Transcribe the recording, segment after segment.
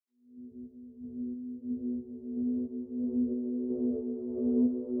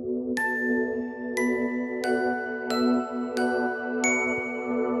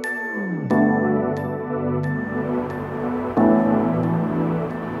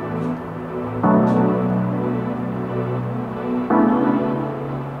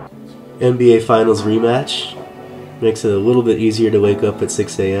NBA Finals rematch. Makes it a little bit easier to wake up at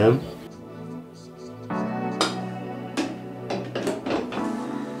 6 a.m.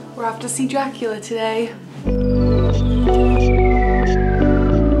 We're off to see Dracula today.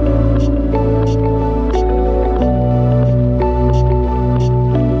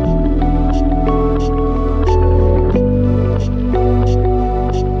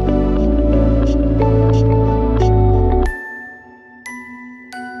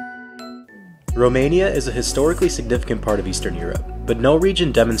 Romania is a historically significant part of Eastern Europe, but no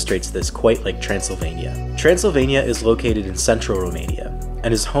region demonstrates this quite like Transylvania. Transylvania is located in central Romania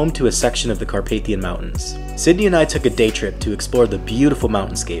and is home to a section of the Carpathian Mountains. Sydney and I took a day trip to explore the beautiful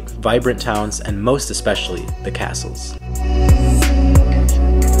mountainscape, vibrant towns, and most especially, the castles.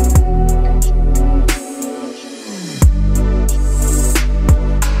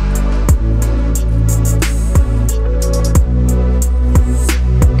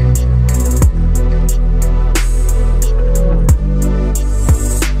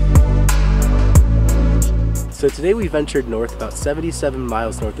 So today we ventured north about 77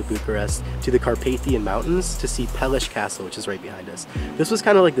 miles north of Bucharest to the Carpathian Mountains to see Peles Castle, which is right behind us. This was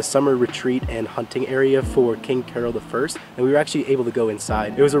kind of like the summer retreat and hunting area for King Carol I, and we were actually able to go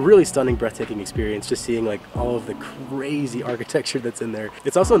inside. It was a really stunning, breathtaking experience just seeing like all of the crazy architecture that's in there.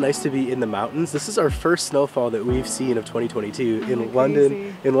 It's also nice to be in the mountains. This is our first snowfall that we've seen of 2022. In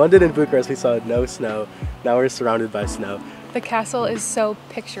London and Bucharest we saw no snow. Now we're surrounded by snow. The castle is so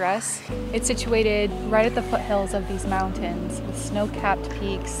picturesque. It's situated right at the foothills of these mountains with snow-capped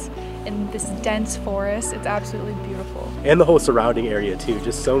peaks in this dense forest. It's absolutely beautiful. And the whole surrounding area too.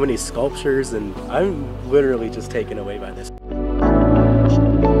 Just so many sculptures, and I'm literally just taken away by this.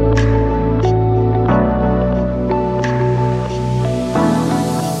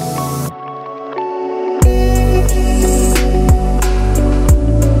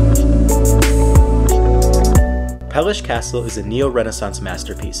 Peles Castle is a neo-Renaissance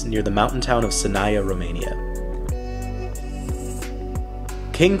masterpiece near the mountain town of Sinaia, Romania.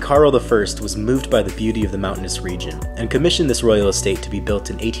 King Carol I was moved by the beauty of the mountainous region and commissioned this royal estate to be built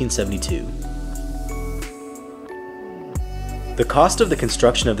in 1872. The cost of the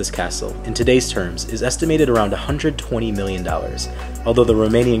construction of this castle, in today's terms, is estimated around $120 million, although the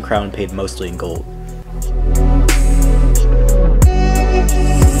Romanian crown paid mostly in gold.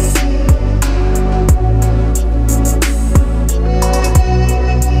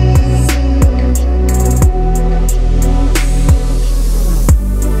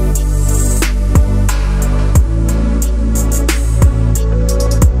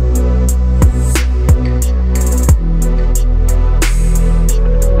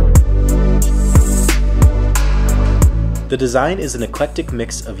 The design is an eclectic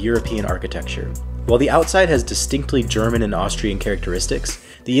mix of European architecture. While the outside has distinctly German and Austrian characteristics,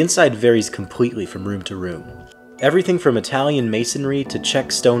 the inside varies completely from room to room. Everything from Italian masonry to Czech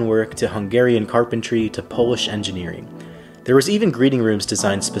stonework to Hungarian carpentry to Polish engineering. There was even greeting rooms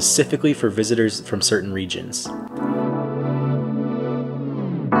designed specifically for visitors from certain regions.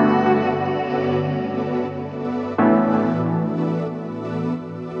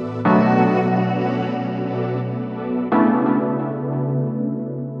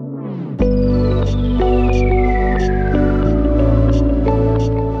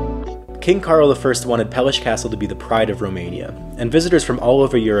 King Carol I wanted Peles Castle to be the pride of Romania, and visitors from all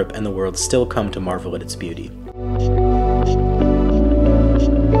over Europe and the world still come to marvel at its beauty.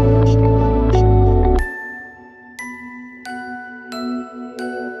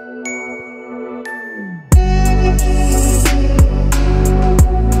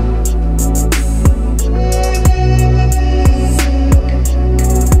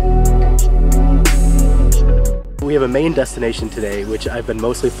 We have a main destination today, which I've been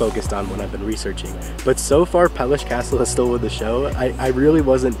mostly focused on when I've been researching. But so far, Peles Castle has stolen the show. I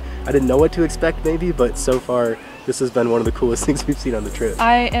didn't know what to expect maybe, but so far, this has been one of the coolest things we've seen on the trip.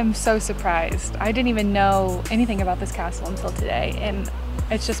 I am so surprised. I didn't even know anything about this castle until today, and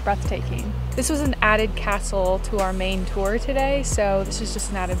it's just breathtaking. This was an added castle to our main tour today, so this is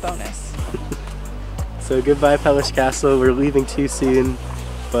just an added bonus. So goodbye, Peles Castle. We're leaving too soon,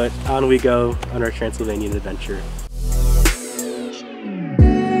 but on we go on our Transylvanian adventure.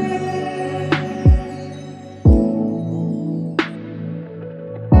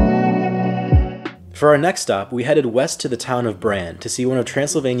 For our next stop, we headed west to the town of Bran to see one of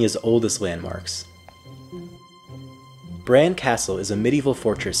Transylvania's oldest landmarks. Bran Castle is a medieval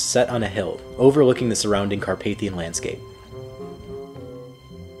fortress set on a hill, overlooking the surrounding Carpathian landscape.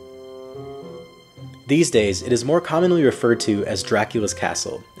 These days, it is more commonly referred to as Dracula's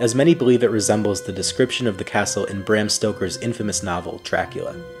Castle, as many believe it resembles the description of the castle in Bram Stoker's infamous novel,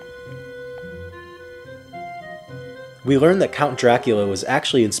 Dracula. We learn that Count Dracula was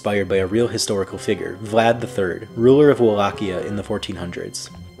actually inspired by a real historical figure, Vlad III, ruler of Wallachia in the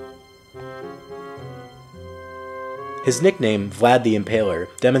 1400s. His nickname, Vlad the Impaler,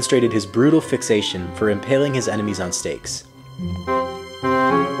 demonstrated his brutal fixation for impaling his enemies on stakes.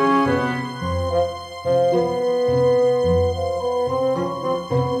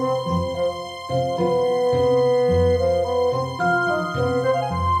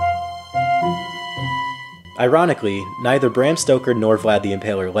 Ironically, neither Bram Stoker nor Vlad the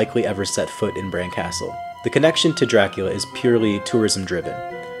Impaler likely ever set foot in Bran Castle. The connection to Dracula is purely tourism-driven.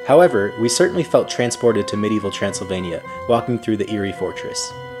 However, we certainly felt transported to medieval Transylvania, walking through the eerie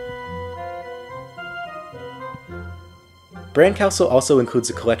fortress. Bran Castle also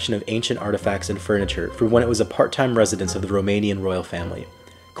includes a collection of ancient artifacts and furniture from when it was a part-time residence of the Romanian royal family.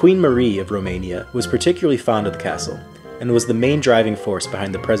 Queen Marie of Romania was particularly fond of the castle, and was the main driving force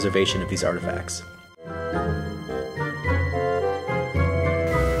behind the preservation of these artifacts.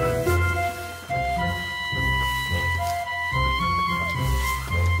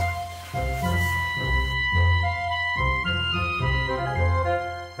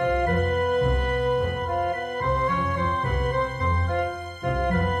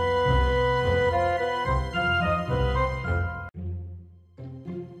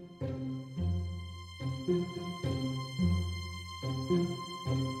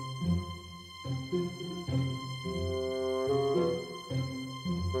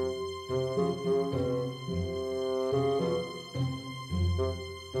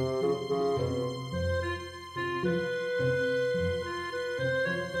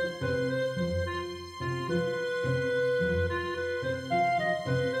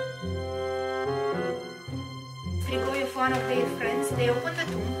 One of their friends, they opened the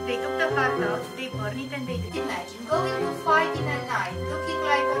tomb, they took the heart out, they burned it, and they did. Imagine going to fight in a night, looking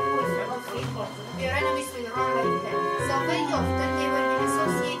like a wolf or a people. Your enemies will run like that. So very often they were being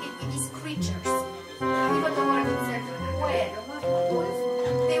associated with these creatures. Even the word itself, wolf.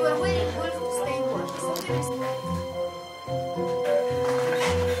 They were wearing wolf to stay warm.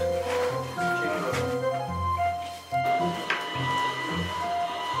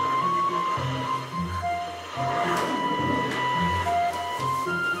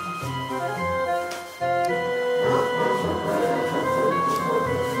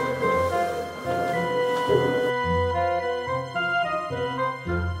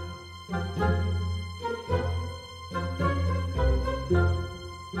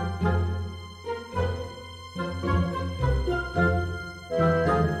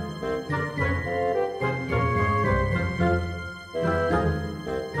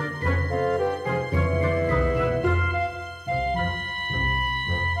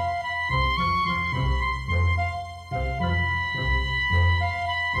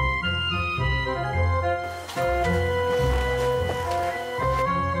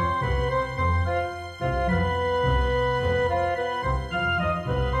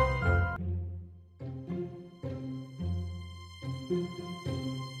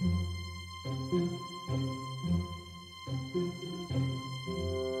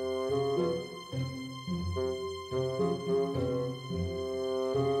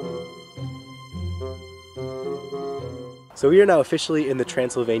 So we are now officially in the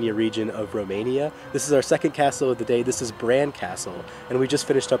Transylvania region of Romania. This is our second castle of the day. This is Bran Castle, and we just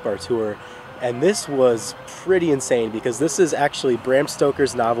finished up our tour. And this was pretty insane because this is actually Bram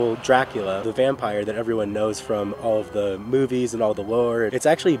Stoker's novel Dracula, the vampire that everyone knows from all of the movies and all the lore. It's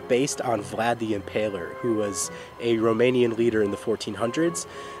actually based on Vlad the Impaler, who was a Romanian leader in the 1400s.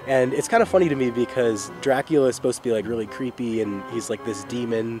 And it's kind of funny to me because Dracula is supposed to be like really creepy, and he's like this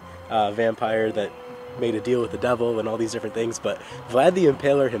demon vampire that made a deal with the devil and all these different things, but Vlad the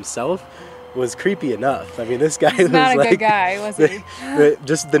Impaler himself was creepy enough. I mean, this guy was not a like, good guy, was he?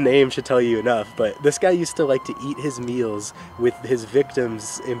 Just the name should tell you enough, but this guy used to like to eat his meals with his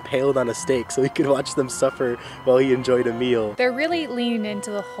victims impaled on a stake so he could watch them suffer while he enjoyed a meal. They're really leaning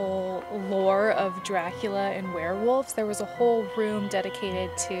into the whole lore of Dracula and werewolves. There was a whole room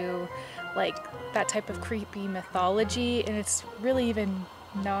dedicated to like that type of creepy mythology, and it's really even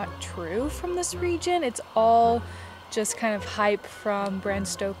not true from this region. It's all just kind of hype from Bram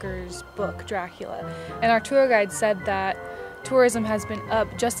Stoker's book Dracula. And our tour guide said that tourism has been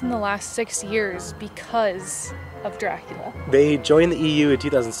up just in the last 6 years because of Dracula. They joined the EU in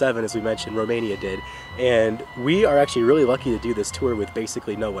 2007, as we mentioned, Romania did, and we are actually really lucky to do this tour with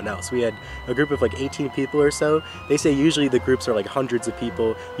basically no one else. We had a group of like 18 people or so. They say usually the groups are like hundreds of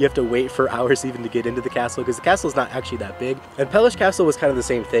people. You have to wait for hours even to get into the castle because the castle is not actually that big. And Peles Castle was kind of the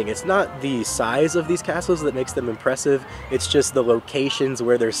same thing. It's not the size of these castles that makes them impressive, it's just the locations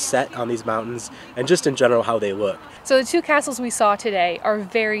where they're set on these mountains and just in general how they look. So the two castles we saw today are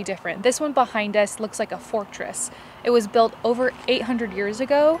very different. This one behind us looks like a fortress. It was built over 800 years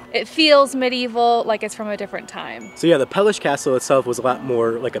ago. It feels medieval, like it's from a different time. So yeah, the Peles Castle itself was a lot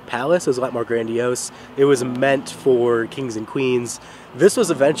more like a palace. It was a lot more grandiose. It was meant for kings and queens. This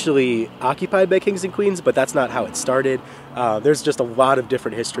was eventually occupied by kings and queens, but that's not how it started. There's just a lot of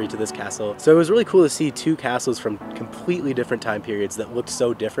different history to this castle. So it was really cool to see two castles from completely different time periods that looked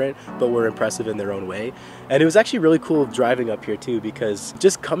so different, but were impressive in their own way. And it was actually really cool driving up here too, because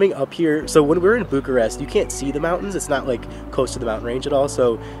just coming up here, so when we're in Bucharest, you can't see the mountains. It's not like close to the mountain range at all.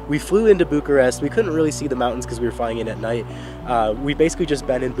 So we flew into Bucharest. We couldn't really see the mountains because we were flying in at night. We basically just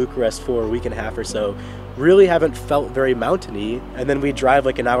been in Bucharest for a week and a half or so. Really haven't felt very mountainy, and then we drive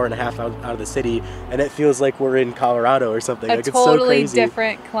like an hour and a half out of the city and it feels like we're in Colorado or something. Like, it's so crazy.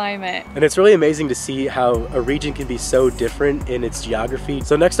 Different climate. And it's really amazing to see how a region can be so different in its geography.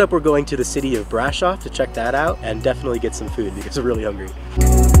 So next up we're going to the city of Brașov to check that out and definitely get some food because we're really hungry.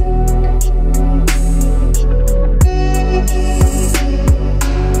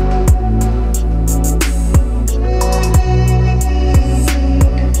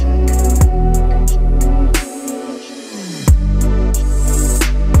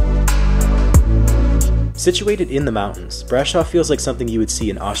 Situated in the mountains, Brașov feels like something you would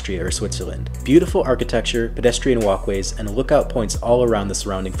see in Austria or Switzerland. Beautiful architecture, pedestrian walkways, and lookout points all around the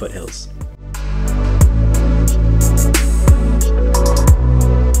surrounding foothills.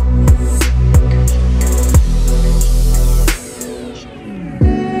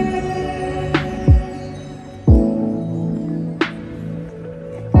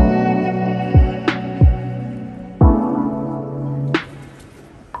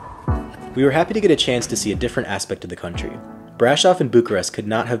 We were happy to get a chance to see a different aspect of the country. Brașov and Bucharest could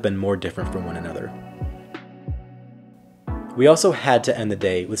not have been more different from one another. We also had to end the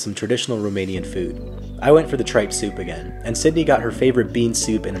day with some traditional Romanian food. I went for the tripe soup again, and Sydney got her favorite bean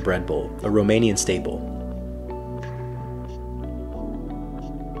soup in a bread bowl, a Romanian staple.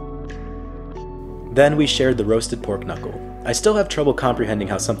 Then we shared the roasted pork knuckle. I still have trouble comprehending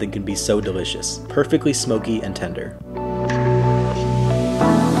how something can be so delicious, perfectly smoky and tender.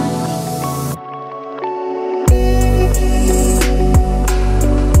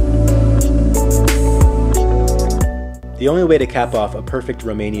 The only way to cap off a perfect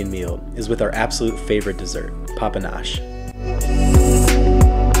Romanian meal is with our absolute favorite dessert, papanaș.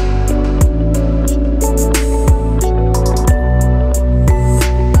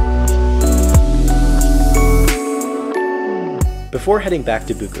 Before heading back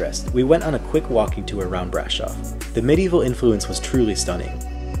to Bucharest, we went on a quick walking tour around Brașov. The medieval influence was truly stunning.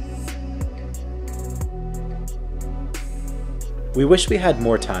 We wish we had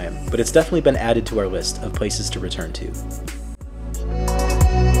more time, but it's definitely been added to our list of places to return to.